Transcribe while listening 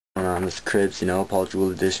This cribs, you know, Paul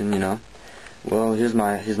Jewell edition, you know. Well, here's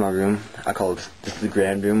my room. I call it, this is the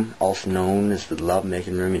grand room, also known as the love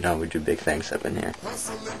making room. You know, we do big things up in here.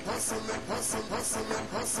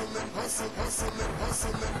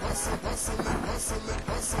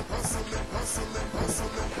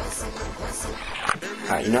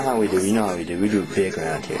 Alright, you know how we do, we do big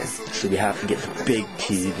around here. So we have to get the big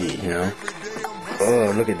TV, you know.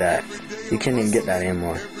 Oh, look at that. You can't even get that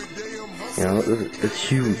anymore. You know, it's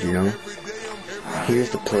huge, you know. Here's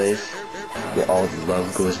the place where all the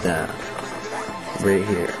love goes down. Right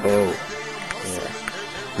here. Oh,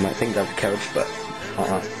 yeah. You might think that's a couch, but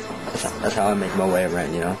that's how I make my way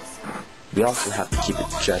around, you know. We also have to keep it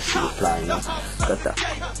just super fly, you know. Got the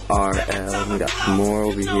RL, we got some more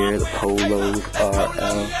over here, the Polos,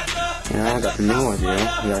 RL. You know, I got the new ones, you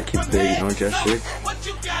know. We gotta keep it big, you know, just it.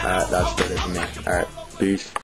 Alright, that's good for me. Alright, peace.